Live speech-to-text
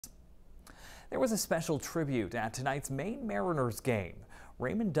There was a special tribute at tonight's Maine Mariners game.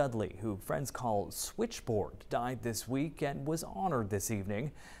 Raymond Dudley, who friends call Switchboard, died this week and was honored this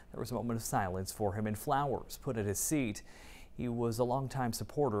evening. There was a moment of silence for him and flowers put at his seat. He was a longtime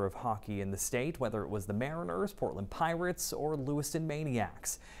supporter of hockey in the state, whether it was the Mariners, Portland Pirates, or Lewiston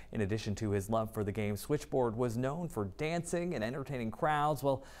Maniacs. In addition to his love for the game, Switchboard was known for dancing and entertaining crowds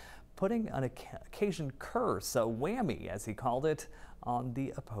while putting an occasion curse, a whammy as he called it, on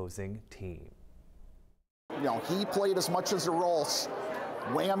the opposing team. You know, he played as much as a role,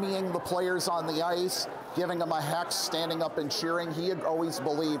 whammying the players on the ice, giving them a hex, standing up and cheering. He had always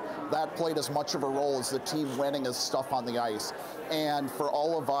believed that played as much of a role as the team winning his stuff on the ice. And for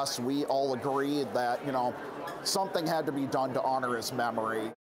all of us, we all agreed that, you know, something had to be done to honor his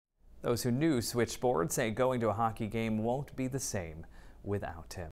memory. Those who knew Switchboard say going to a hockey game won't be the same without him.